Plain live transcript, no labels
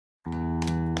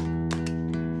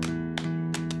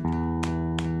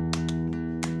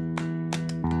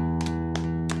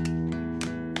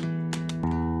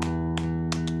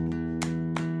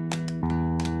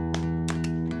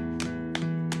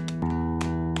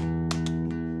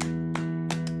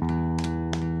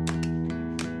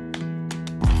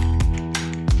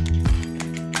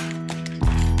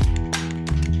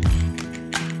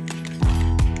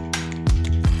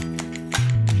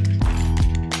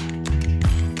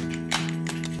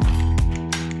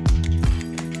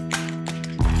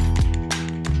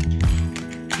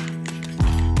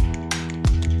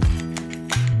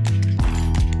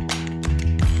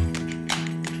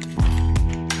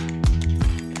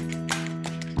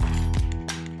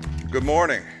Good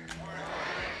morning.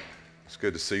 It's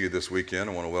good to see you this weekend.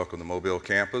 I want to welcome the Mobile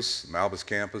campus, Malbus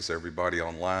campus, everybody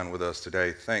online with us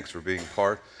today. Thanks for being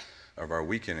part of our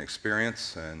weekend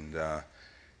experience. And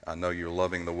I know you're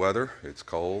loving the weather. It's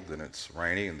cold, then it's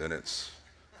rainy, and then it's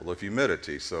full of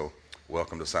humidity. So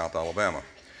welcome to South Alabama.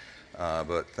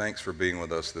 But thanks for being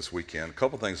with us this weekend. A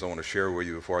couple things I want to share with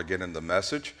you before I get into the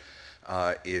message.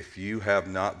 If you have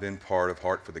not been part of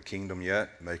Heart for the Kingdom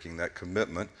yet, making that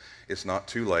commitment, it's not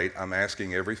too late. I'm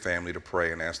asking every family to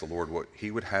pray and ask the Lord what He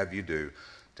would have you do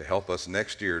to help us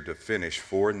next year to finish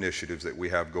 4 initiatives that we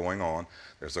have going on.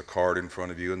 There's a card in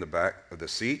front of you in the back of the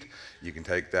seat. You can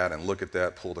take that and look at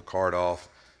that, pull the card off,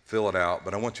 fill it out.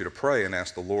 But I want you to pray and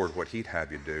ask the Lord what He'd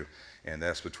have you do, and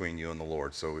that's between you and the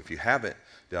Lord. So if you haven't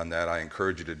done that, I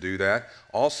encourage you to do that.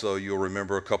 Also, you'll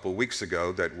remember a couple of weeks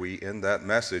ago that in that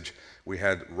message, we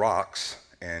had rocks,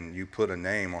 and you put a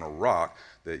name on a rock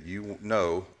that you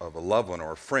know of a loved one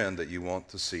or a friend that you want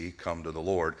to see come to the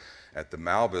Lord. At the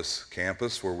Malbus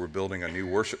campus, where we're building a new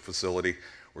worship facility,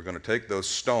 we're going to take those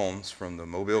stones from the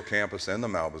Mobile campus and the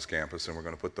Malbus campus, and we're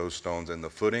going to put those stones in the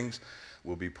footings.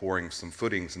 We'll be pouring some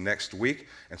footings next week,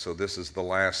 and so this is the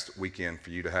last weekend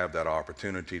for you to have that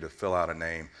opportunity to fill out a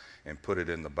name and put it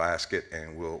in the basket,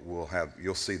 and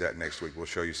you'll see that next week. We'll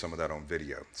show you some of that on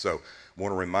video. So I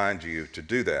want to remind you to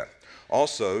do that.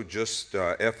 Also, just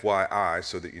FYI,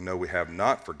 so that you know we have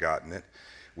not forgotten it,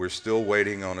 we're still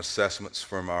waiting on assessments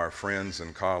from our friends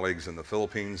and colleagues in the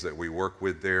Philippines that we work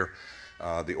with there.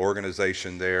 The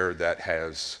organization there that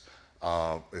has,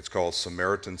 it's called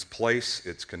Samaritan's Place.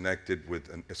 It's connected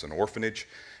with, it's an orphanage,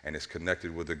 and it's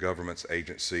connected with the government's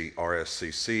agency,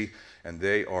 RSCC, and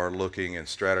they are looking and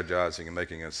strategizing and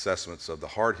making assessments of the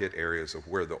hard-hit areas of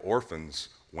where the orphans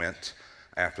went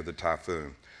after the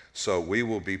typhoon. So we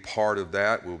will be part of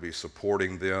that. We'll be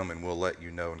supporting them, and we'll let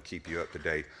you know and keep you up to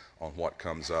date on what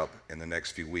comes up in the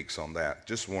next few weeks on that.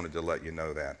 Just wanted to let you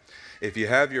know that. If you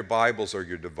have your Bibles or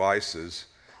your devices,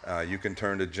 you can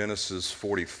turn to Genesis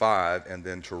 45 and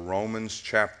then to Romans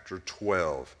chapter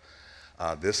 12.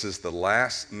 This is the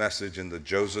last message in the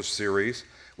Joseph series.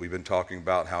 We've been talking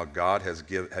about how God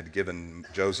had given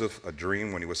Joseph a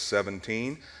dream when he was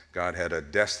 17. God had a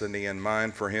destiny in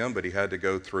mind for him, but he had to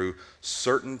go through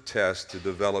certain tests to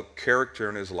develop character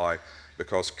in his life,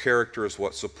 because character is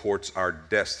what supports our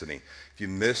destiny. If you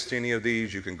missed any of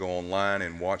these, you can go online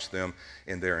and watch them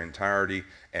in their entirety,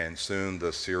 and soon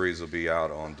the series will be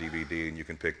out on DVD and you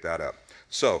can pick that up.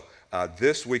 So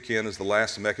this weekend is the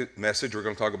last message. We're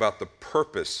going to talk about the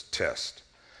purpose test.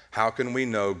 How can we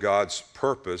know God's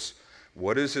purpose?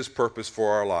 What is His purpose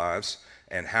for our lives,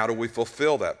 and how do we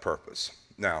fulfill that purpose?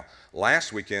 Now,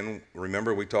 last weekend,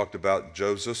 remember we talked about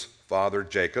Joseph's father,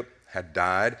 Jacob, had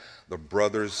died. The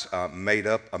brothers made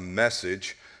up a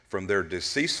message from their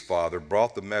deceased father,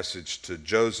 brought the message to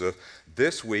Joseph.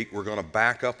 This week, we're going to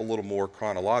back up a little more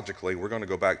chronologically. We're going to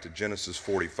go back to Genesis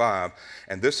 45.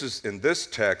 And this is, in this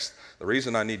text, the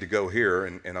reason I need to go here,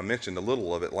 and I mentioned a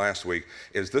little of it last week,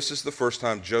 is this is the first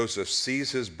time Joseph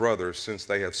sees his brothers since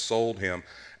they have sold him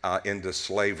into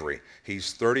slavery.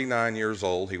 He's 39 years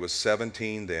old. He was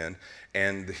 17 then,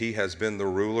 and he has been the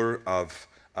ruler of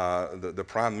the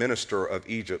prime minister of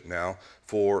Egypt now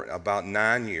for about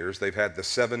 9 years. They've had the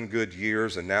 7 good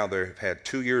years, and now they've had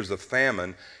 2 years of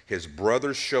famine. His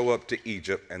brothers show up to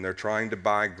Egypt, and they're trying to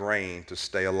buy grain to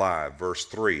stay alive. Verse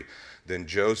 3, then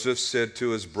Joseph said to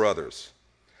his brothers,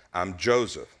 I'm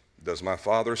Joseph. Does my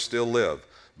father still live?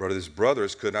 But his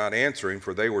brothers could not answer him,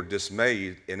 for they were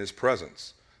dismayed in his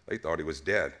presence. They thought he was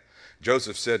dead.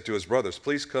 Joseph said to his brothers,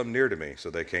 please come near to me.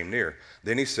 So they came near.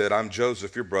 Then he said, I'm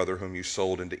Joseph, your brother, whom you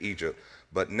sold into Egypt.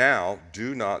 But now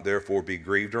do not therefore be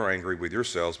grieved or angry with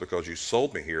yourselves because you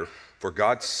sold me here. For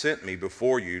God sent me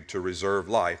before you to reserve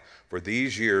life. For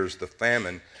these years the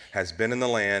famine has been in the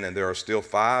land, and there are still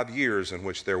 5 years in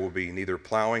which there will be neither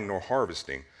plowing nor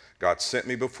harvesting. God sent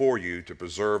me before you to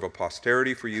preserve a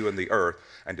posterity for you in the earth,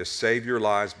 and to save your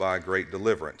lives by a great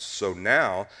deliverance. So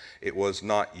now it was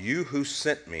not you who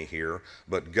sent me here,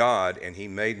 but God, and He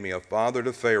made me a father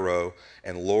to Pharaoh,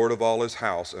 and lord of all his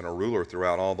house, and a ruler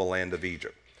throughout all the land of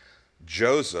Egypt.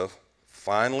 Joseph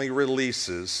finally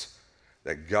releases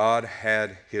that God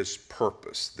had His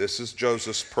purpose. This is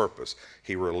Joseph's purpose.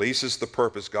 He releases the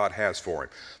purpose God has for him.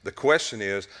 The question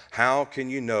is, how can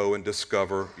you know and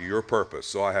discover your purpose?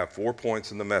 So I have 4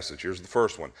 points in the message. Here's the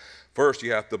first one. First,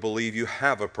 you have to believe you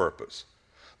have a purpose.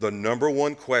 The number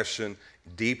one question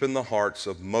deep in the hearts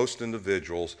of most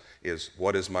individuals is,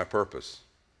 what is my purpose?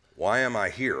 Why am I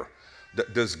here?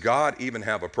 Does God even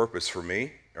have a purpose for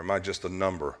me, or am I just a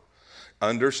number?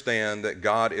 Understand that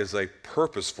God is a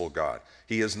purposeful God.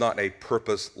 He is not a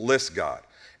purposeless God.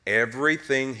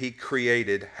 Everything he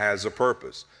created has a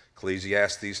purpose.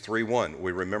 Ecclesiastes 3:1.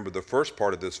 We remember the first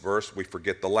part of this verse, we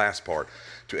forget the last part.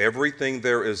 To everything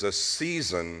there is a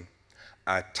season,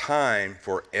 a time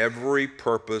for every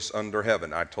purpose under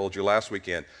heaven. I told you last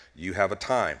weekend, you have a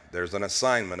time. There's an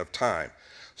assignment of time.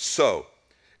 So,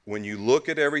 when you look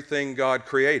at everything God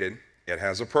created, it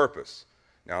has a purpose.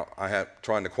 Now,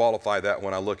 trying to qualify that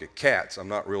when I look at cats. I'm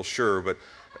not real sure, but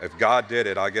if God did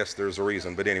it, I guess there's a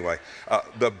reason. But anyway,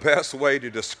 the best way to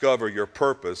discover your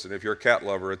purpose, and if you're a cat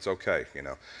lover, it's okay, you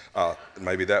know.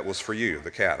 Maybe that was for you,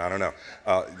 the cat, I don't know.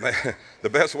 The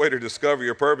best way to discover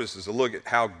your purpose is to look at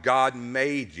how God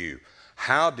made you.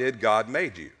 How did God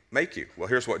make you? Well,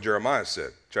 here's what Jeremiah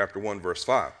said, chapter 1, verse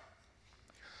 5.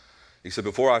 He said,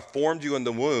 before I formed you in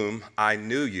the womb, I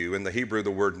knew you. In the Hebrew, the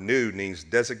word knew means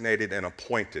designated and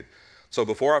appointed. So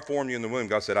before I formed you in the womb,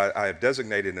 God said, I have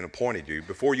designated and appointed you.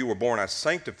 Before you were born, I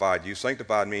sanctified you.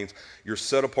 Sanctified means you're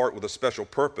set apart with a special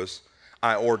purpose.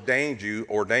 I ordained you.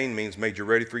 Ordained means made you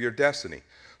ready for your destiny.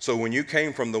 So when you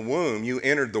came from the womb, you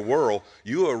entered the world,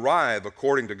 you arrive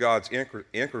according to God's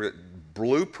intricate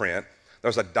blueprint.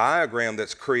 There's a diagram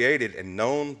that's created and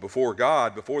known before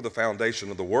God, before the foundation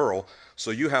of the world.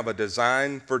 So you have a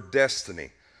design for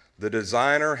destiny. The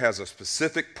designer has a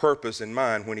specific purpose in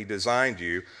mind when he designed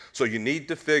you. So you need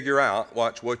to figure out,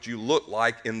 watch, what you look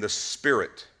like in the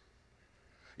spirit.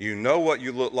 You know what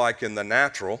you look like in the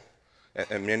natural.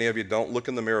 And many of you don't look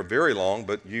in the mirror very long,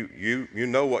 but you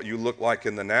know what you look like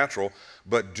in the natural.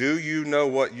 But do you know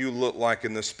what you look like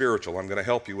in the spiritual? I'm going to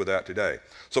help you with that today.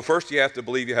 So first, you have to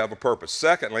believe you have a purpose.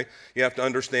 Secondly, you have to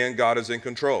understand God is in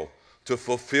control. To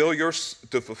fulfill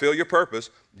your purpose,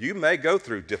 you may go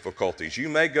through difficulties. You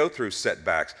may go through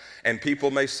setbacks. And people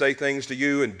may say things to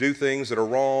you and do things that are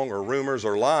wrong or rumors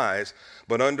or lies.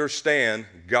 But understand,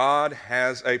 God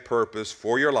has a purpose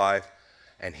for your life,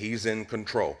 and he's in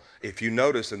control. If you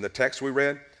notice in the text we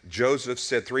read, Joseph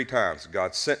said 3 times,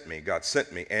 God sent me, God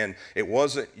sent me. And it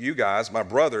wasn't you guys, my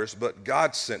brothers, but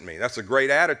God sent me. That's a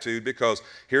great attitude, because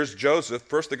here's Joseph.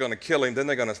 First they're going to kill him,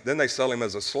 then they sell him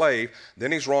as a slave.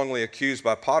 Then he's wrongly accused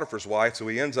by Potiphar's wife, so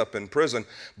he ends up in prison.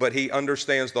 But he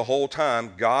understands the whole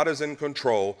time God is in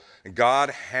control, and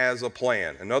God has a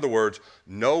plan. In other words,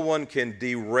 no one can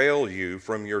derail you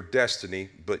from your destiny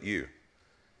but you.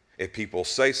 If people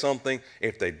say something,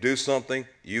 if they do something,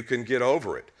 you can get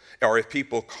over it. Or if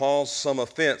people cause some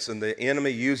offense and the enemy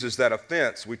uses that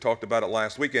offense, we talked about it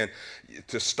last weekend,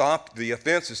 to stop the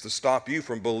offense is to stop you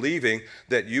from believing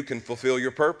that you can fulfill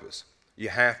your purpose. You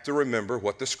have to remember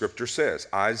what the scripture says.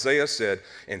 Isaiah said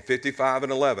in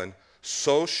 55:11,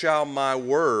 so shall my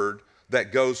word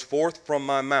that goes forth from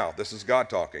my mouth, this is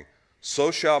God talking, so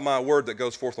shall my word that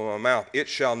goes forth from my mouth, it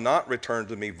shall not return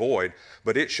to me void,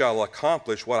 but it shall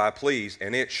accomplish what I please,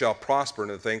 and it shall prosper in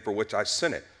the thing for which I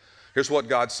sent it. Here's what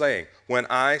God's saying. When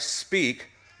I speak,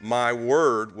 my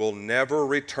word will never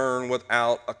return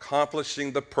without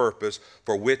accomplishing the purpose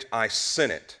for which I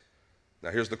sent it.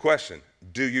 Now here's the question.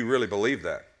 Do you really believe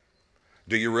that?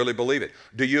 Do you really believe it?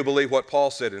 Do you believe what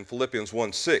Paul said in Philippians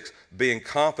 1:6? Being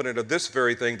confident of this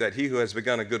very thing, that he who has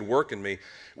begun a good work in me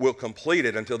will complete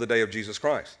it until the day of Jesus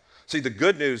Christ. See, the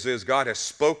good news is God has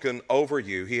spoken over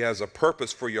you. He has a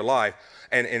purpose for your life.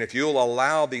 And if you'll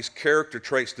allow these character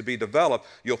traits to be developed,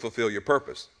 you'll fulfill your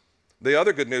purpose. The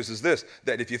other good news is this,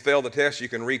 that if you fail the test, you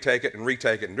can retake it and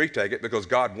retake it and retake it, because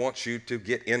God wants you to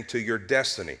get into your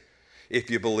destiny. If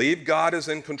you believe God is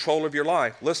in control of your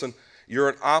life, listen, you're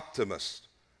an optimist.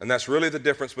 And that's really the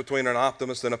difference between an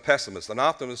optimist and a pessimist. An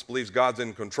optimist believes God's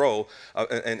in control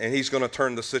and he's going to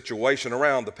turn the situation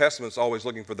around. The pessimist is always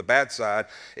looking for the bad side,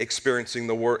 expecting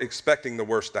the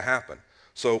worst to happen.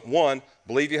 So 1,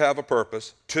 believe you have a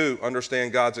purpose. 2,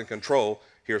 understand God's in control.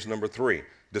 Here's number 3,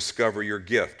 discover your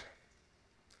gift.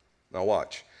 Now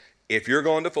watch. If you're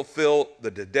going to fulfill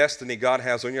the destiny God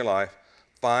has on your life,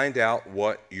 find out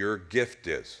what your gift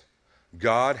is.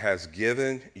 God has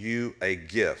given you a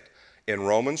gift. In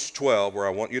Romans 12, where I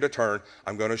want you to turn,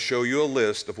 I'm going to show you a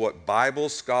list of what Bible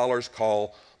scholars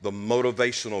call the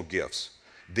motivational gifts.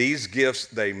 These gifts,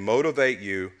 they motivate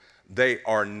you. They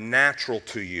are natural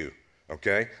to you,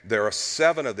 okay? There are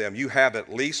 7 of them. You have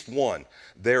at least 1.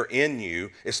 They're in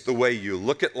you. It's the way you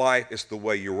look at life. It's the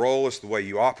way you roll. It's the way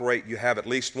you operate. You have at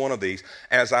least 1 of these.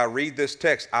 As I read this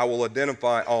text, I will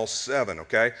identify all 7,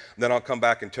 okay? Then I'll come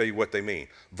back and tell you what they mean.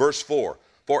 Verse 4.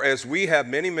 For as we have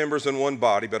many members in one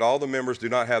body, but all the members do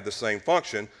not have the same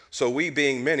function, so we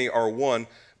being many are one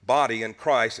body in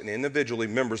Christ and individually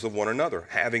members of one another.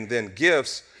 Having then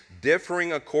gifts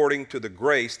differing according to the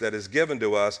grace that is given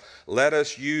to us, let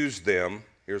us use them.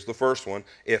 here's the first one.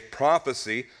 If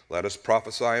prophecy, let us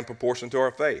prophesy in proportion to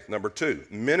our faith. Number 2,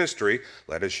 ministry,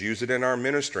 let us use it in our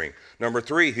ministering. Number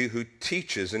 3, he who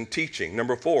teaches in teaching.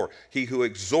 Number 4, he who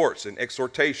exhorts in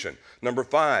exhortation. Number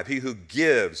 5, he who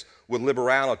gives with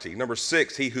liberality. Number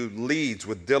 6, he who leads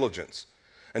with diligence.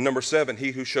 And number 7,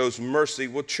 he who shows mercy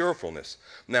with cheerfulness.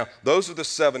 Now, those are the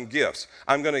 7 gifts.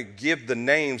 I'm going to give the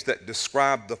names that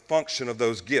describe the function of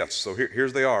those gifts. So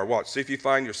here's they are. Watch. See if you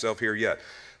find yourself here yet.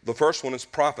 The first one is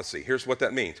prophecy. Here's what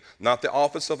that means. Not the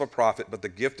office of a prophet, but the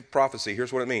gift of prophecy.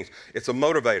 Here's what it means. It's a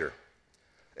motivator.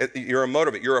 You're a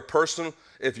motivator. You're a person.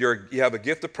 If you have a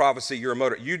gift of prophecy, you're a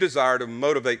motivator. You desire to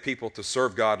motivate people to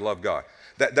serve God, love God.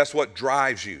 That's what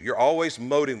drives you. You're always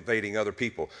motivating other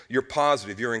people. You're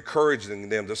positive. You're encouraging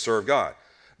them to serve God.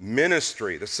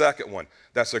 Ministry, the second one,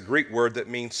 that's a Greek word that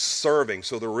means serving.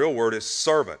 So the real word is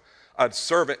servant. A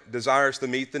servant desires to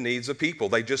meet the needs of people.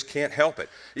 They just can't help it.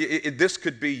 This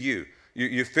could be you.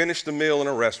 You finish the meal in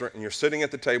a restaurant and you're sitting at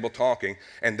the table talking,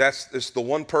 and it's the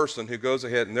one person who goes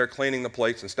ahead and they're cleaning the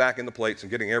plates and stacking the plates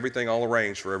and getting everything all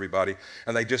arranged for everybody,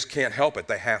 and they just can't help it.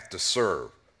 They have to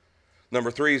serve. Number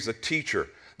 3 is the teacher.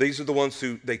 These are the ones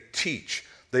who they teach.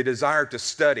 They desire to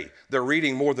study. They're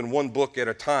reading more than one book at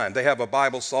a time. They have a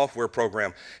Bible software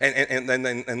program, and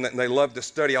they love to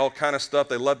study all kind of stuff.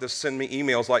 They love to send me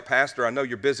emails like, Pastor, I know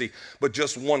you're busy, but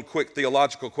just one quick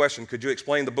theological question. Could you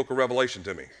explain the book of Revelation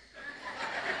to me?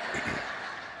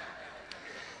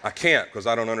 I can't because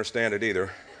I don't understand it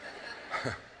either.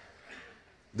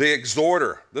 The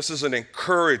exhorter. This is an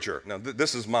encourager. Now,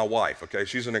 this is my wife, okay?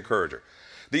 She's an encourager.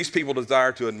 These people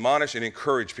desire to admonish and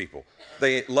encourage people.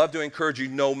 They love to encourage you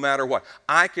no matter what.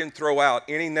 I can throw out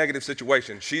any negative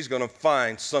situation. She's going to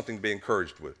find something to be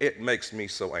encouraged with. It makes me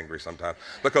so angry sometimes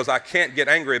because I can't get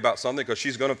angry about something because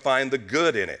she's going to find the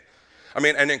good in it. I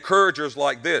mean, an encourager's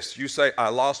like this. You say, I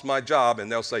lost my job, and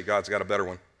they'll say, God's got a better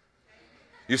one.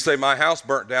 You say, my house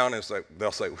burnt down, and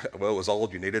they'll say, well, it was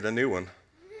old. You needed a new one.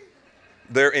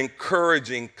 They're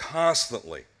encouraging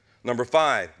constantly. Number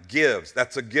 5, gives.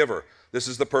 That's a giver. This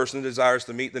is the person who desires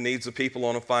to meet the needs of people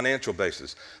on a financial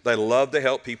basis. They love to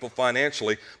help people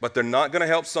financially, but they're not going to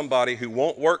help somebody who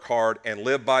won't work hard and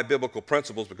live by biblical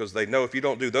principles because they know if you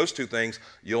don't do those 2 things,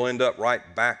 you'll end up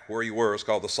right back where you were. It's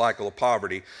called the cycle of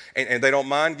poverty. And they don't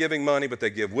mind giving money, but they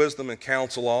give wisdom and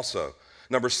counsel also.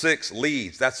 Number 6,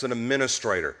 leads. That's an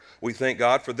administrator. We thank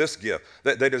God for this gift.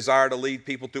 They desire to lead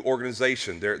people through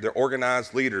organization. They're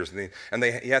organized leaders, you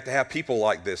have to have people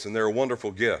like this, and they're a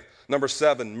wonderful gift. Number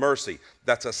 7, mercy.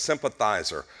 That's a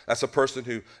sympathizer. That's a person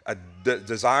who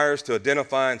desires to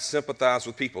identify and sympathize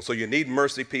with people. So you need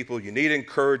mercy people. You need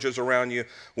encouragers around you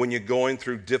when you're going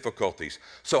through difficulties.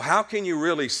 So how can you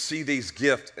really see these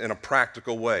gifts in a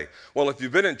practical way? Well, if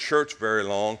you've been in church very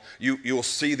long, you'll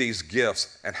see these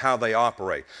gifts and how they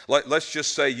operate. Let's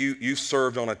just say you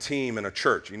served on a team in a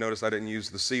church. You notice I didn't use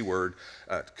the C word,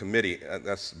 committee.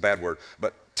 That's a bad word.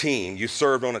 But team. You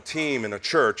served on a team in a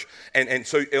church, and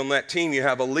so on that team you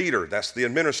have a leader. That's the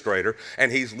administrator,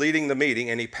 and he's leading the meeting,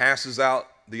 and he passes out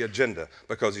the agenda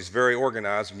because he's very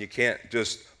organized, and you can't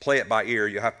just play it by ear.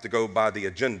 You have to go by the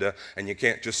agenda, and you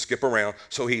can't just skip around.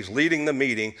 So he's leading the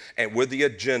meeting and with the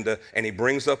agenda, and he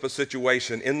brings up a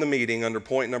situation in the meeting under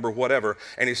point number whatever,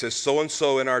 and he says,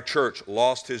 so-and-so in our church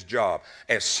lost his job.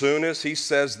 As soon as he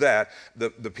says that, the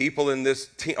people in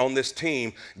on this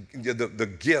team,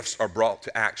 the gifts are brought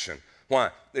to action. Why?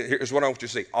 Here's what I want you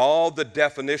to see. All the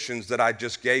definitions that I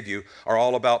just gave you are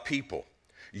all about people.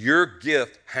 Your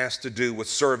gift has to do with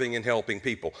serving and helping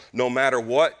people. No matter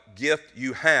what gift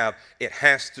you have, it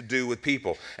has to do with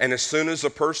people. And as soon as a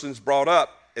person's brought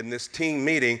up in this team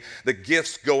meeting, the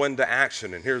gifts go into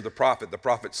action. And here's the prophet. The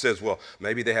prophet says, well,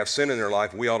 maybe they have sin in their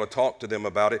life. We ought to talk to them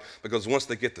about it because once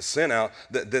they get the sin out,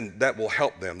 then that will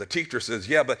help them. The teacher says,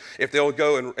 yeah, but if they'll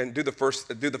go and do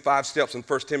the 5 steps in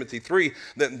 1 Timothy 3,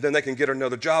 then they can get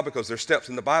another job because there's steps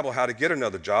in the Bible how to get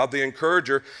another job. The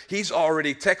encourager, he's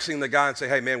already texting the guy and say,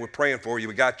 hey, man, we're praying for you.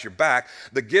 We got your back.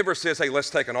 The giver says, hey, let's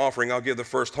take an offering. I'll give the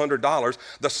first $100.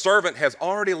 The servant has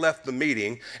already left the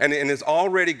meeting and is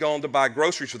already gone to buy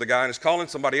groceries for the guy and is calling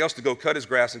somebody else to go cut his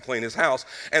grass and clean his house,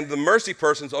 and the mercy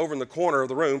person's over in the corner of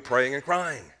the room praying and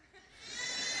crying.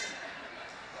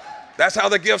 That's how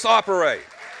the gifts operate.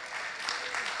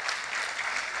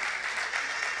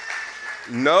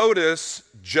 Notice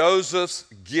Joseph's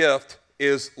gift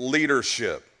is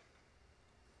leadership.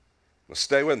 Now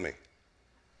stay with me.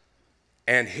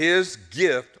 And his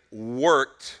gift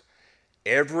worked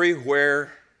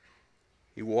everywhere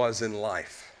he was in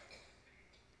life.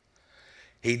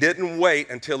 He didn't wait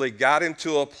until he got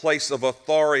into a place of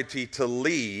authority to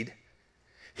lead.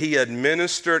 He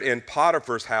administered in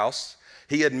Potiphar's house.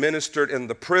 He had ministered in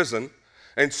the prison.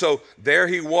 And so there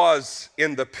he was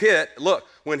in the pit. Look,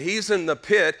 when he's in the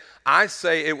pit, I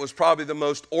say it was probably the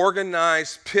most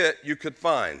organized pit you could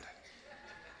find.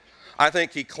 I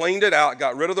think he cleaned it out,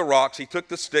 got rid of the rocks, he took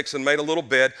the sticks and made a little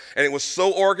bed, and it was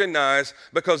so organized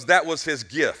because that was his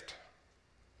gift.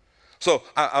 So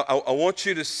I want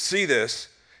you to see this.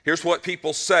 Here's what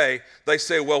people say. They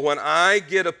say, well, when I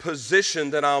get a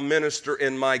position, then I'll minister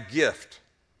in my gift.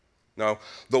 No,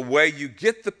 the way you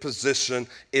get the position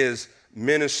is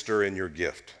minister in your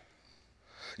gift.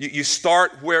 You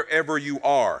start wherever you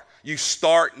are. You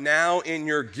start now in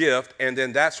your gift, and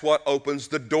then that's what opens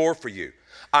the door for you.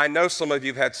 I know some of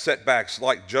you have had setbacks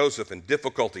like Joseph and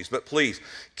difficulties, but please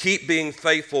keep being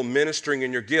faithful ministering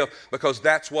in your gift, because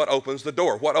that's what opens the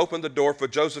door. What opened the door for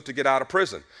Joseph to get out of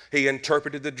prison? He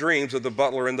interpreted the dreams of the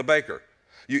butler and the baker.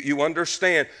 You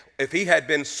understand, if he had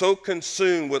been so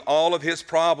consumed with all of his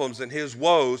problems and his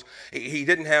woes, he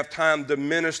didn't have time to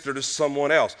minister to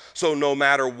someone else. So no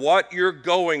matter what you're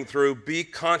going through, be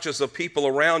conscious of people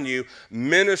around you,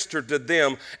 minister to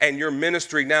them, and your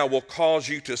ministry now will cause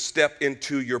you to step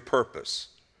into your purpose.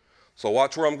 So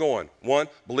watch where I'm going. 1,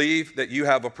 believe that you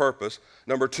have a purpose.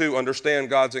 Number 2, understand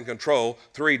God's in control.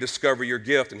 3, discover your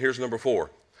gift. And here's number 4,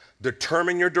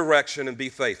 determine your direction and be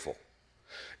faithful.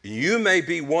 You may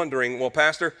be wondering, well,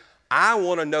 Pastor, I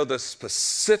want to know the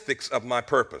specifics of my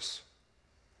purpose.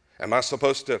 Am I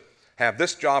supposed to have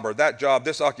this job or that job,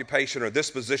 this occupation or this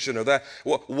position or that?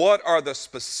 Well, what are the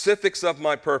specifics of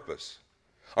my purpose?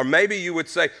 Or maybe you would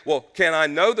say, well, can I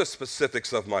know the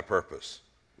specifics of my purpose?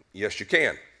 Yes, you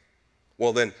can.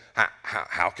 Well, then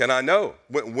how can I know?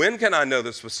 When can I know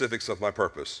the specifics of my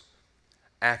purpose?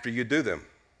 After you do them.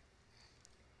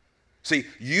 See,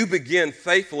 you begin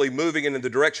faithfully moving in the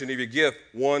direction of your gift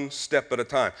one step at a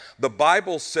time. The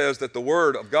Bible says that the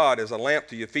Word of God is a lamp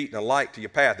to your feet and a light to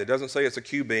your path. It doesn't say it's a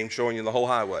Q-beam showing you the whole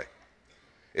highway.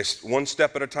 It's one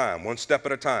step at a time, one step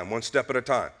at a time, one step at a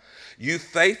time. You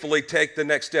faithfully take the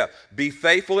next step. Be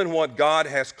faithful in what God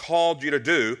has called you to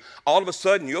do. All of a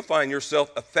sudden, you'll find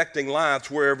yourself affecting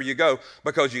lives wherever you go,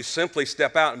 because you simply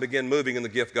step out and begin moving in the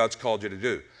gift God's called you to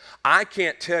do. I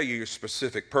can't tell you your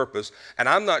specific purpose, and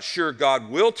I'm not sure God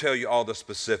will tell you all the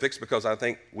specifics, because I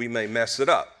think we may mess it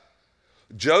up.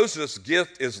 Joseph's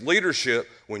gift is leadership.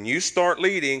 When you start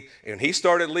leading, and he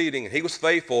started leading, and he was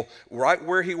faithful right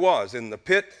where he was, in the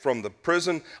pit, from the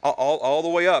prison, all the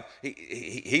way up,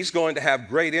 he's going to have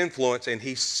great influence, and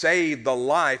he saved the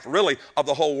life, really, of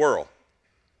the whole world.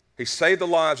 He saved the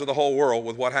lives of the whole world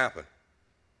with what happened.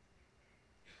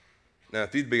 Now,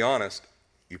 if you'd be honest,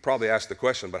 you probably asked the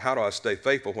question, but how do I stay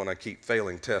faithful when I keep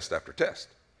failing test after test?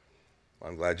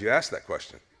 I'm glad you asked that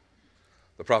question.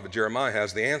 The prophet Jeremiah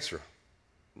has the answer.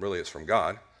 Really, it's from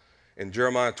God. In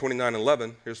Jeremiah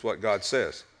 29:11, here's what God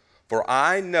says. For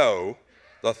I know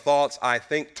the thoughts I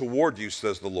think toward you,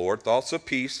 says the Lord, thoughts of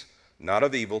peace, not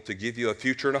of evil, to give you a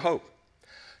future and a hope.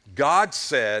 God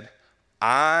said,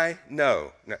 I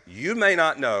know. Now, you may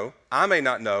not know, I may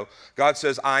not know. God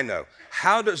says, I know.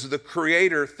 How does the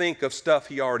Creator think of stuff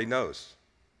He already knows?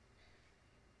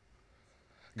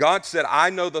 God said,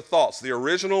 I know the thoughts. The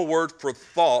original word for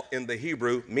thought in the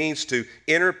Hebrew means to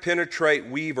interpenetrate,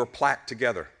 weave, or plait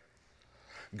together.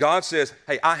 God says,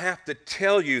 hey, I have to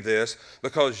tell you this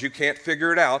because you can't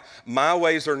figure it out. My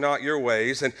ways are not your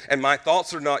ways, and my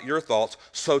thoughts are not your thoughts.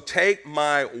 So take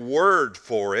my word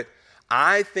for it.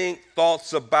 I think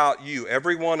thoughts about you,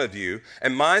 every one of you,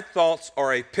 and my thoughts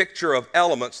are a picture of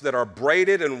elements that are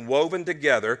braided and woven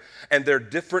together, and they're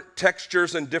different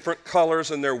textures and different colors,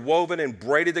 and they're woven and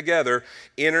braided together,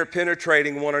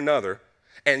 interpenetrating one another.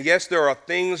 And yes, there are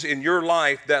things in your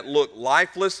life that look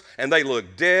lifeless, and they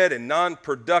look dead and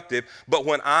non-productive, but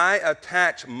when I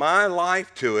attach my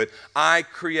life to it, I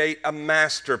create a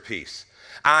masterpiece.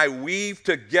 I weave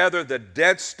together the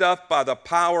dead stuff by the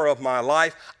power of my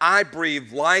life. I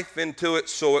breathe life into it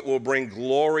so it will bring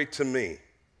glory to me.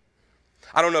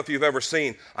 I don't know if you've ever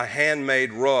seen a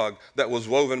handmade rug that was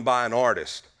woven by an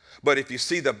artist, but if you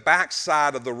see the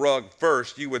backside of the rug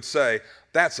first, you would say,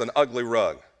 that's an ugly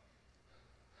rug.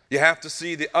 You have to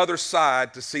see the other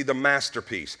side to see the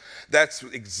masterpiece. That's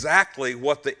exactly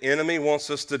what the enemy wants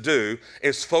us to do,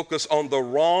 is focus on the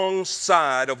wrong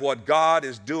side of what God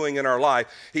is doing in our life.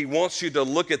 He wants you to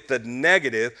look at the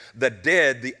negative, the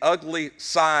dead, the ugly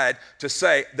side, to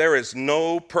say, there is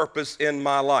no purpose in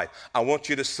my life. I want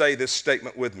you to say this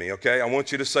statement with me, okay? I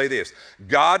want you to say this.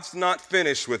 God's not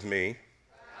finished with me.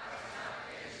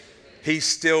 He's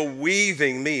still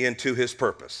weaving me into His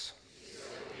purpose.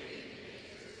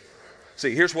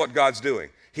 See, here's what God's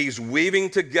doing. He's weaving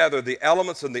together the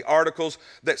elements and the articles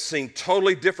that seem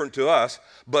totally different to us,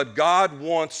 but God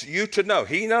wants you to know.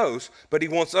 He knows, but he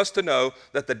wants us to know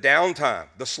that the downtime,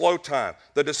 the slow time,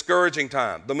 the discouraging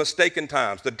time, the mistaken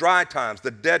times, the dry times, the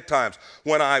dead times,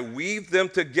 when I weave them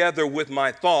together with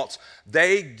my thoughts,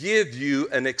 they give you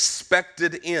an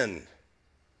expected end.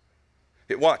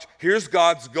 Watch, here's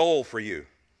God's goal for you,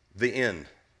 the end.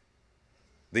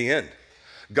 The end.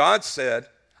 God said,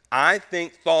 I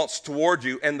think thoughts toward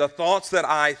you, and the thoughts that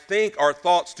I think are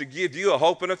thoughts to give you a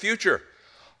hope and a future.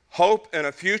 Hope and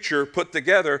a future put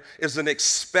together is an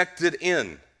expected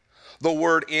end. The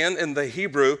word end in the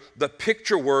Hebrew, the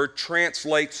picture word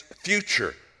translates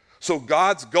future. So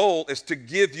God's goal is to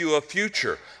give you a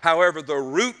future. However, the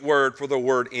root word for the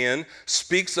word end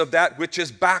speaks of that which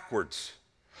is backwards.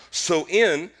 So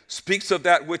in speaks of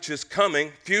that which is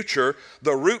coming, future.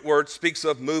 The root word speaks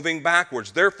of moving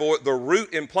backwards. Therefore, the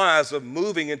root implies of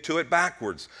moving into it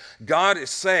backwards. God is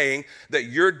saying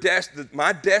that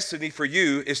my destiny for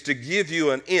you is to give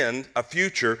you an end, a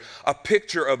future, a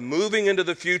picture of moving into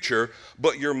the future,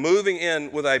 but you're moving in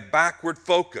with a backward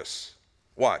focus.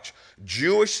 Watch.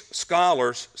 Jewish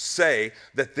scholars say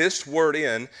that this word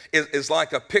in is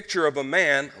like a picture of a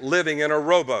man living in a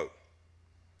rowboat.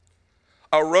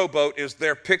 A rowboat is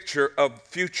their picture of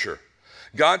future.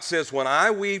 God says, when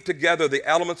I weave together the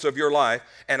elements of your life,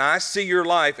 and I see your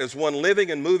life as one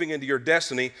living and moving into your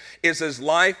destiny, is as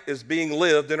life is being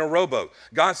lived in a rowboat.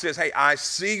 God says, hey, I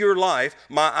see your life.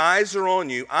 My eyes are on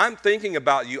you. I'm thinking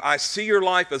about you. I see your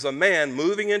life as a man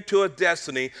moving into a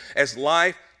destiny as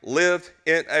life lived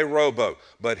in a rowboat.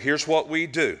 But here's what we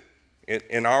do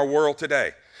in our world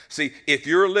today. See, if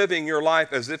you're living your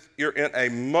life as if you're in a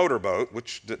motorboat,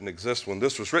 which didn't exist when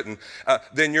this was written,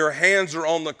 then your hands are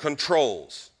on the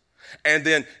controls. And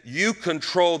then you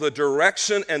control the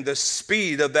direction and the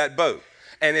speed of that boat.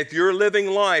 And if you're living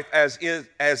life as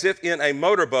if in a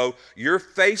motorboat, you're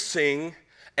facing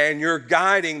and you're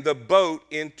guiding the boat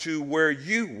into where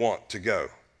you want to go,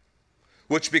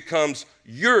 which becomes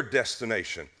your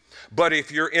destination. But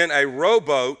if you're in a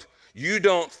rowboat, you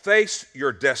don't face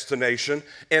your destination.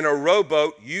 In a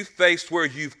rowboat, you face where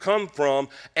you've come from,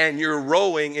 and you're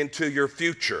rowing into your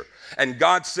future. And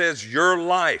God says, your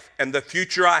life and the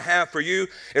future I have for you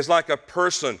is like a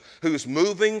person who's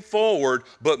moving forward,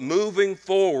 but moving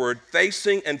forward,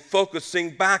 facing and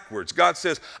focusing backwards. God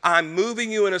says, I'm moving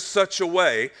you in such a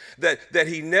way that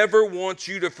he never wants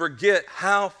you to forget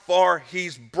how far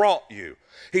he's brought you.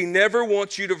 He never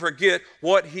wants you to forget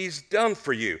what he's done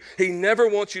for you. He never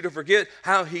wants you to forget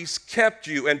how he's kept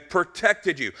you and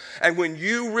protected you. And when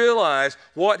you realize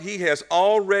what he has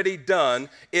already done,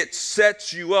 it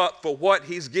sets you up for what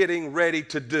he's getting ready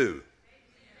to do.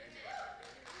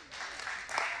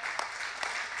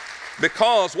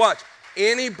 Because, watch,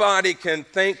 anybody can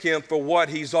thank him for what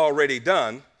he's already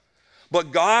done,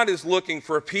 but God is looking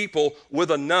for people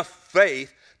with enough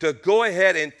faith to go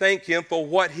ahead and thank him for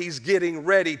what he's getting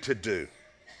ready to do.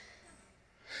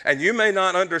 And you may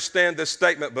not understand this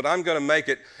statement, but I'm going to make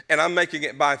it, and I'm making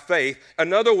it by faith.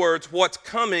 In other words, what's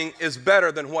coming is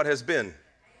better than what has been.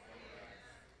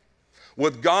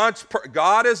 With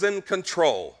God is in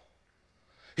control.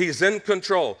 He's in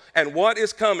control. And what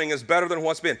is coming is better than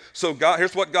what's been. So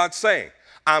here's what God's saying.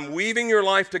 I'm weaving your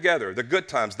life together, the good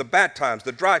times, the bad times,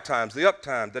 the dry times, the up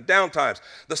times, the down times,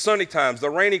 the sunny times,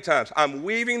 the rainy times. I'm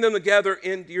weaving them together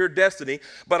into your destiny,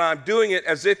 but I'm doing it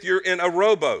as if you're in a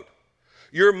rowboat.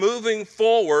 You're moving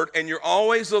forward, and you're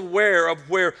always aware of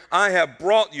where I have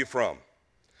brought you from.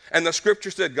 And the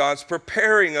scripture said God's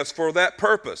preparing us for that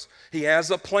purpose. He has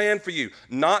a plan for you,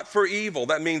 not for evil.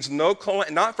 That means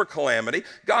not for calamity.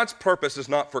 God's purpose is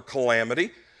not for calamity,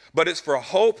 but it's for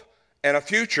hope and a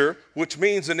future, which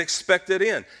means an expected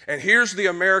end. And here's the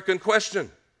American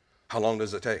question. How long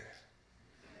does it take?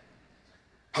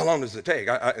 How long does it take?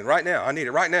 Right now. I need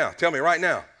it right now. Tell me right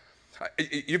now.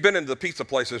 You've been into the pizza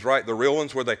places, right? The real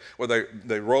ones where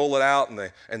they roll it out and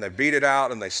they beat it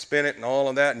out and they spin it and all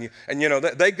of that. And you know,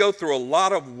 they go through a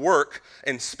lot of work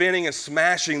in spinning and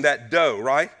smashing that dough,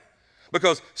 right?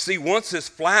 Because, see, once it's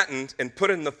flattened and put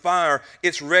in the fire,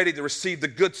 it's ready to receive the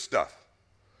good stuff.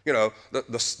 You know,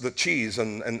 the cheese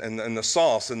and the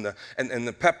sauce and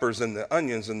the peppers and the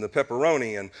onions and the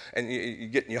pepperoni and you're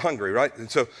getting hungry, right? And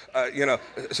so,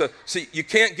 see, you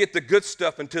can't get the good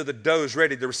stuff until the dough is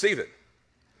ready to receive it.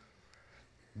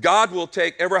 God will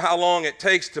take ever how long it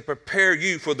takes to prepare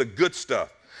you for the good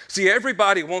stuff. See,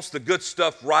 everybody wants the good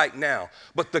stuff right now,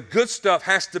 but the good stuff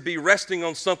has to be resting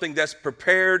on something that's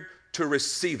prepared to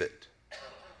receive it.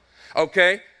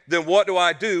 Okay? Then what do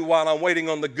I do while I'm waiting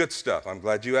on the good stuff? I'm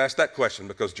glad you asked that question,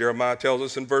 because Jeremiah tells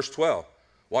us in verse 12,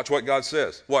 Watch what God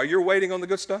says. While you're waiting on the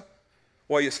good stuff,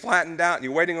 while it's flattened out and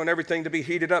you're waiting on everything to be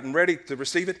heated up and ready to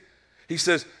receive it, he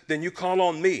says, then you call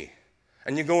on me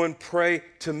and you go and pray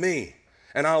to me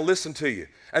and I'll listen to you.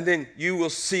 And then you will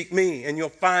seek me and you'll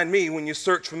find me when you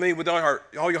search for me with all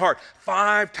your heart.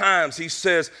 5 times he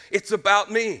says, it's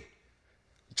about me.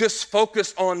 Just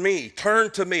focus on me. Turn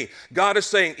to me. God is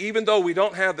saying, even though we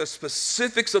don't have the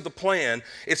specifics of the plan,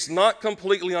 it's not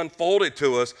completely unfolded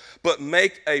to us, but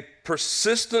make a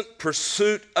persistent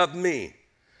pursuit of me.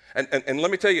 And let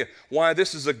me tell you why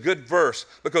this is a good verse,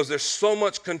 because there's so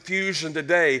much confusion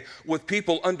today with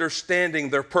people understanding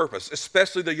their purpose,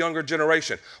 especially the younger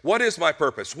generation. What is my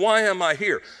purpose? Why am I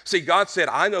here? See, God said,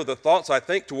 I know the thoughts I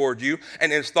think toward you,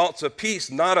 and it's thoughts of peace,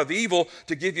 not of evil,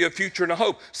 to give you a future and a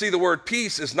hope. See, the word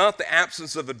peace is not the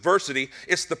absence of adversity,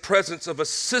 it's the presence of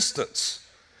assistance.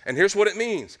 And here's what it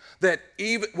means, that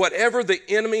even whatever the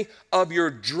enemy of your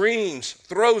dreams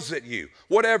throws at you,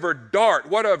 whatever dart,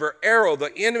 whatever arrow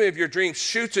the enemy of your dreams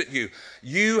shoots at you,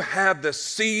 you have the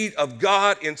seed of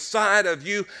God inside of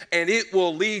you, and it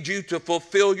will lead you to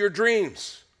fulfill your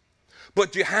dreams.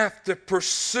 But you have to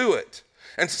pursue it.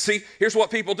 And see, here's what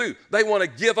people do. They want to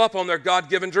give up on their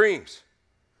God-given dreams.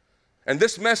 And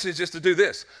this message is to do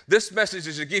this. This message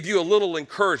is to give you a little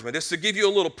encouragement. It's to give you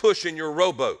a little push in your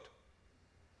rowboat.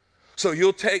 So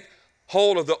you'll take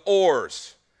hold of the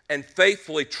oars and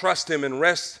faithfully trust him and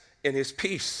rest in his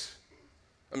peace.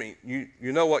 I mean,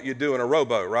 you know what you do in a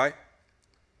rowboat, right?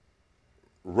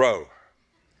 Row.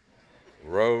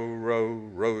 Row, row,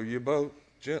 row your boat.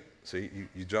 See,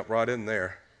 you jump right in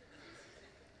there.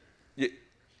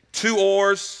 2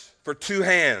 oars for 2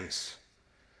 hands.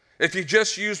 If you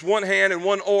just use one hand and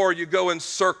one oar, you go in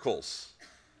circles.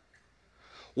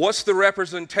 What's the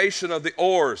representation of the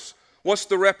oars?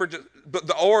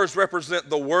 The oars represent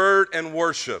the word and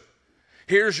worship.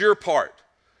 Here's your part.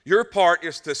 Your part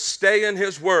is to stay in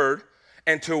his word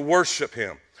and to worship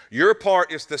him. Your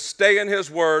part is to stay in his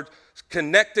word,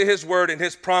 connect to his word and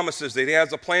his promises that he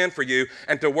has a plan for you,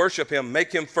 and to worship him,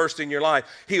 make him first in your life.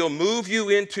 He'll move you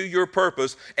into your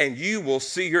purpose and you will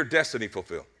see your destiny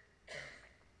fulfilled.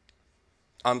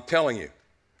 I'm telling you,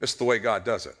 it's the way God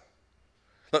does it.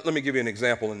 Let me give you an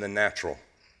example in the natural.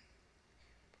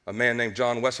 A man named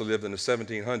John Wesley lived in the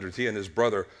 1700s. He and his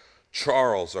brother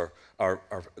Charles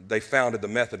they founded the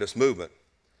Methodist movement.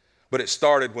 But it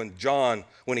started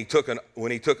when he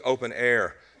took open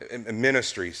air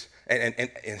ministries.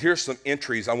 And here's some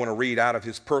entries I want to read out of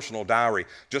his personal diary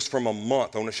just from a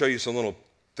month. I want to show you some little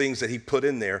things that he put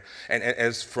in there and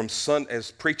as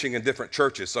preaching in different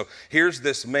churches. So here's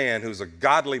this man who's a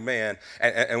godly man,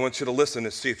 and I want you to listen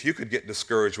and see if you could get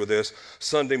discouraged with this.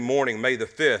 Sunday morning, May the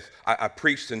 5th, I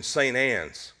preached in St.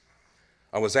 Anne's.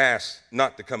 I was asked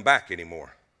not to come back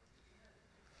anymore.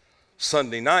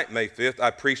 Sunday night, May 5th,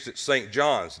 I preached at St.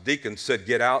 John's. Deacon said,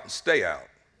 get out and stay out.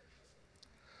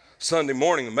 Sunday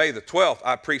morning, May the 12th,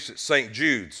 I preached at St.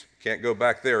 Jude's. Can't go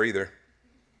back there either.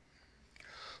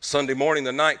 Sunday morning,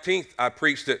 the 19th, I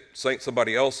preached at St.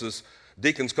 somebody else's.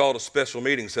 Deacons called a special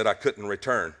meeting, said I couldn't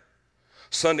return.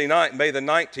 Sunday night, May the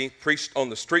 19th, preached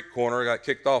on the street corner. I got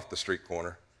kicked off the street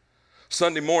corner.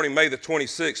 Sunday morning, May the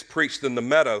 26th, preached in the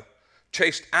meadow,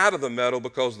 chased out of the meadow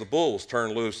because the bulls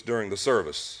turned loose during the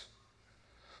service.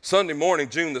 Sunday morning,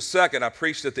 June the 2nd, I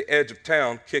preached at the edge of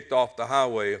town, kicked off the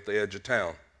highway at the edge of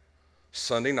town.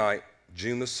 Sunday night,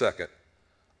 June the 2nd,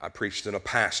 I preached in a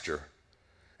pasture,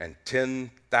 and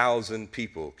 10,000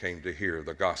 people came to hear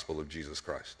the gospel of Jesus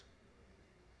Christ.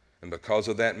 And because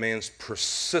of that man's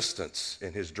persistence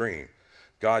in his dream,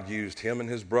 God used him and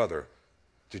his brother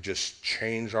to just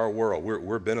change our world.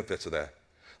 We're benefits of that.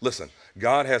 Listen,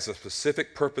 God has a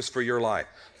specific purpose for your life.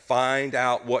 Find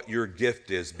out what your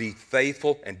gift is. Be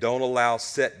faithful and don't allow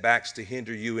setbacks to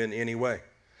hinder you in any way.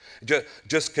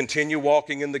 Just continue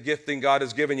walking in the gifting God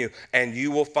has given you, and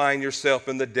you will find yourself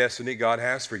in the destiny God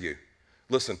has for you.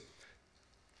 Listen,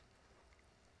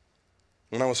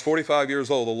 when I was 45 years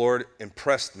old, the Lord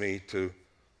impressed me to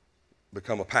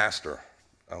become a pastor.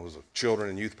 I was a children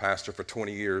and youth pastor for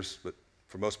 20 years, but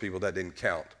for most people that didn't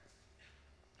count.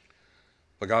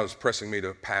 But God was pressing me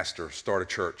to pastor, start a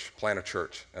church, plant a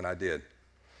church, and I did.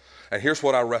 And here's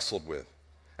what I wrestled with.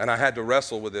 And I had to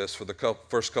wrestle with this for the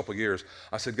first couple years.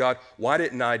 I said, God, why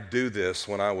didn't I do this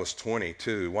when I was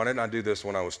 22? Why didn't I do this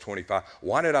when I was 25?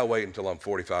 Why did I wait until I'm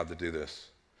 45 to do this?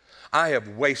 I have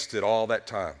wasted all that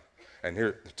time. And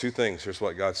here, 2 things, here's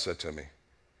what God said to me.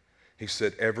 He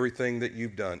said, everything that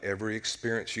you've done, every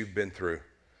experience you've been through,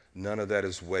 none of that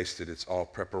is wasted. It's all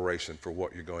preparation for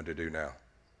what you're going to do now.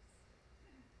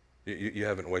 You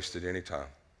haven't wasted any time.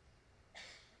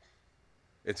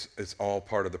 It's all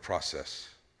part of the process.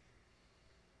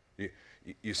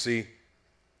 You see,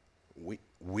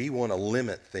 we want to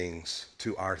limit things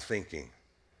to our thinking.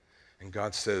 And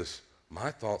God says,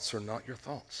 my thoughts are not your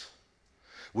thoughts.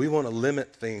 We want to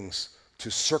limit things to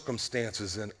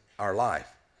circumstances in our life.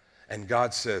 And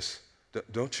God says,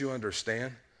 don't you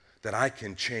understand that I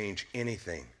can change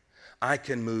anything? I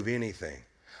can move anything.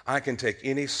 I can take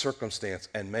any circumstance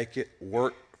and make it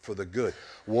work for the good.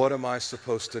 What am I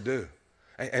supposed to do?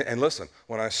 And listen,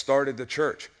 when I started the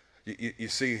church, you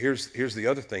see, here's the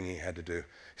other thing he had to do.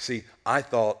 See, I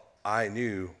thought I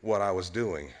knew what I was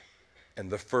doing. And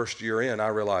the first year in, I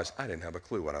realized I didn't have a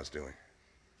clue what I was doing.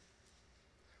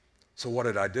 So what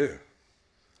did I do?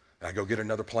 Did I go get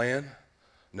another plan?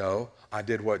 No, I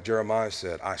did what Jeremiah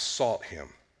said. I sought him.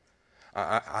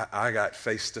 I got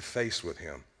face to face with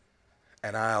him.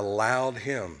 And I allowed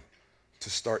him to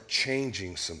start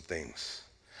changing some things.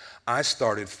 I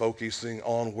started focusing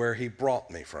on where he brought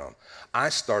me from. I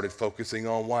started focusing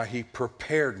on why he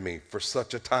prepared me for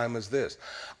such a time as this.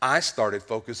 I started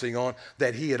focusing on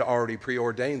that he had already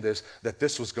preordained this, that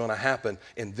this was going to happen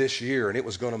in this year and it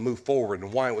was going to move forward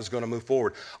and why it was going to move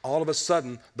forward. All of a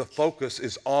sudden, the focus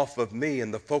is off of me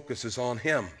and the focus is on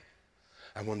him.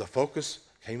 And when the focus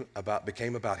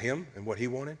became about him and what he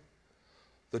wanted,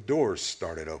 the doors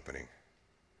started opening.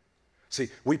 See,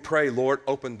 we pray, Lord,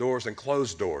 open doors and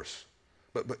close doors.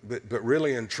 But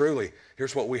really and truly,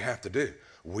 here's what we have to do.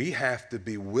 We have to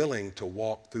be willing to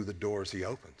walk through the doors he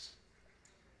opens.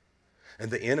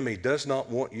 And the enemy does not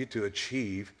want you to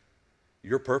achieve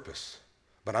your purpose.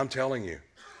 But I'm telling you,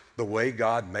 the way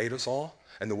God made us all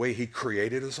and the way he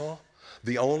created us all,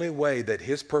 the only way that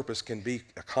his purpose can be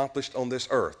accomplished on this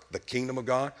earth, the kingdom of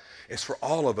God, is for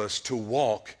all of us to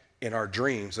walk in our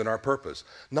dreams and our purpose.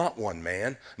 Not one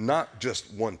man, not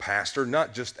just one pastor,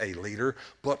 not just a leader,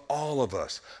 but all of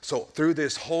us. So through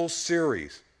this whole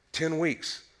series, 10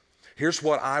 weeks, here's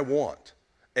what I want.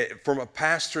 From a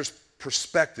pastor's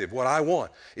perspective, what I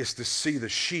want is to see the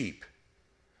sheep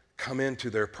come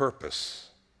into their purpose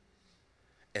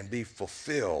and be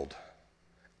fulfilled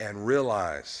and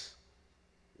realize,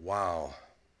 wow,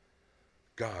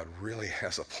 God really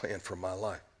has a plan for my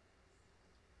life.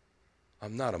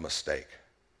 I'm not a mistake.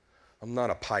 I'm not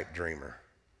a pipe dreamer.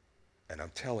 And I'm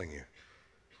telling you,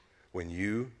 when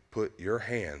you put your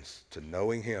hands to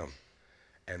knowing him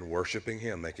and worshiping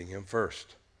him, making him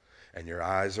first, and your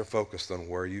eyes are focused on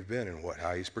where you've been and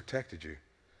how he's protected you,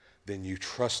 then you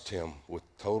trust him with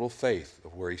total faith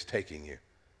of where he's taking you.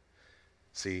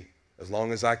 See, as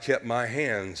long as I kept my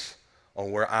hands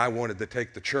on where I wanted to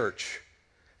take the church,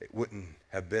 it wouldn't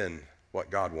have been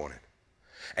what God wanted.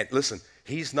 And listen,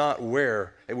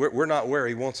 we're not where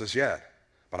he wants us yet.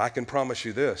 But I can promise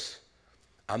you this.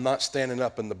 I'm not standing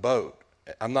up in the boat.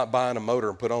 I'm not buying a motor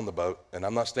and put on the boat. And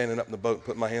I'm not standing up in the boat and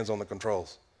putting my hands on the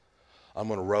controls. I'm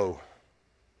going to row.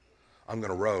 I'm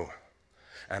going to row.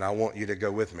 And I want you to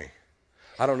go with me.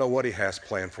 I don't know what he has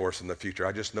planned for us in the future.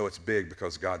 I just know it's big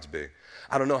because God's big.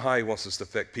 I don't know how he wants us to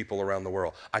affect people around the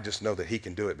world. I just know that he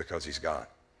can do it because he's God.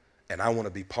 And I want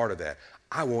to be part of that.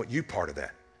 I want you part of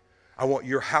that. I want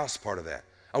your house part of that.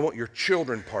 I want your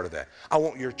children part of that. I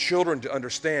want your children to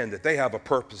understand that they have a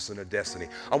purpose and a destiny.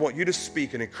 I want you to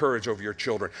speak and encourage over your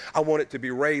children. I want it to be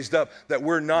raised up that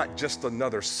we're not just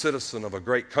another citizen of a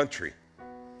great country,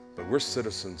 but we're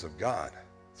citizens of God's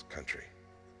country.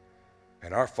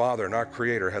 And our Father and our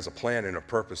Creator has a plan and a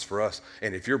purpose for us.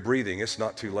 And if you're breathing, it's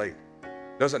not too late.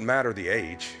 Doesn't matter the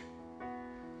age.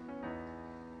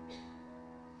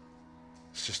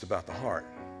 It's just about the heart.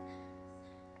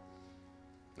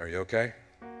 Are you okay?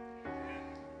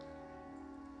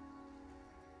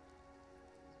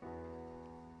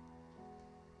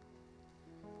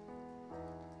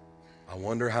 I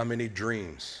wonder how many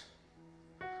dreams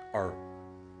are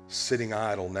sitting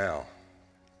idle now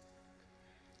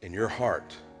in your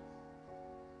heart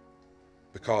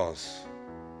because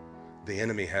the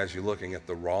enemy has you looking at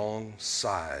the wrong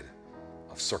side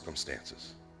of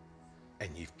circumstances and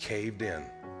you've caved in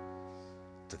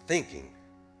to thinking,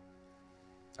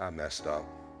 I messed up.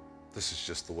 This is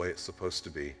just the way it's supposed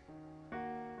to be.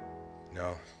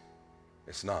 No,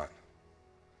 it's not.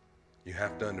 You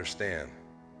have to understand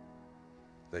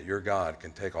that your God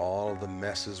can take all of the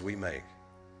messes we make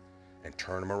and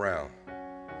turn them around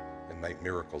and make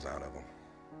miracles out of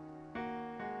them.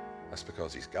 That's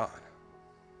because he's God.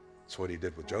 That's what he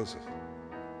did with Joseph.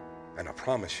 And I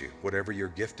promise you, whatever your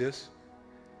gift is,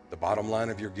 the bottom line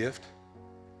of your gift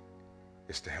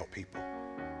is to help people.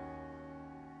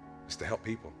 It's to help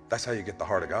people. That's how you get the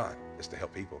heart of God, is to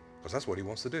help people. Because that's what he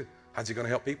wants to do. How's he going to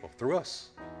help people? Through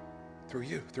us. Through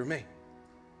you. Through me.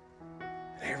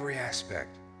 In every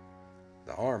aspect.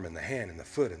 the arm and the hand and the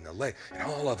foot and the leg, and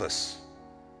all of us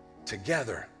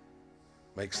together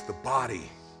makes the body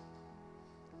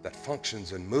that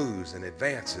functions and moves and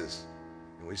advances.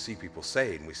 And we see people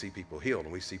saved, and we see people healed,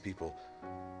 and we see people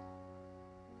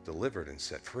delivered and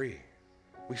set free.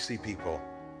 We see people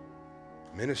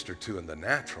ministered to in the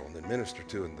natural and then ministered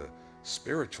to in the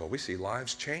spiritual. We see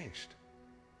lives changed.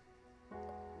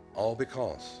 All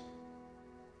because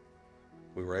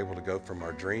we were able to go from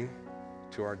our dream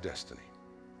to our destiny.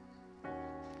 I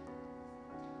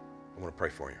want to pray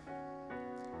for you.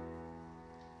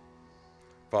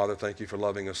 Father, thank you for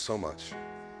loving us so much.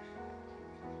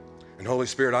 And Holy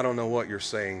Spirit, I don't know what you're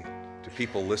saying to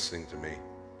people listening to me,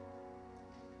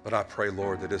 but I pray,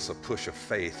 Lord, that it's a push of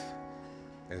faith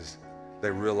as they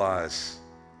realize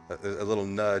a little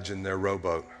nudge in their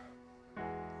rowboat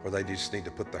where they just need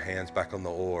to put their hands back on the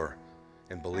oar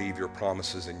and believe your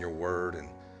promises and your word, and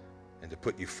to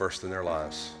put you first in their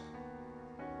lives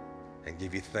and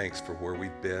give you thanks for where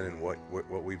we've been and what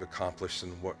we've accomplished,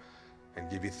 and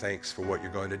give you thanks for what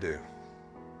you're going to do,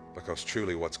 because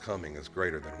truly what's coming is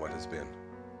greater than what has been.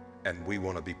 And we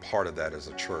want to be part of that as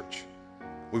a church.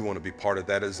 We want to be part of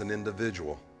that as an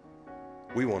individual.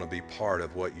 We want to be part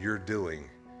of what you're doing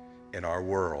in our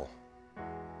world,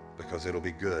 because it'll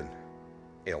be good.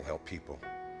 It'll help people.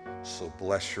 So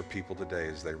bless your people today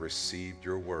as they received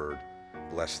your word.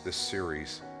 Bless this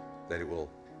series, that it will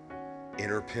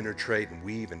interpenetrate and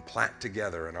weave and plait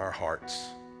together in our hearts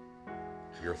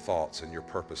your thoughts and your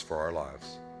purpose for our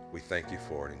lives. We thank you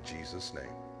for it in Jesus'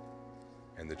 name.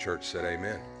 And the church said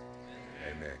amen.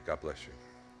 Amen. God bless you.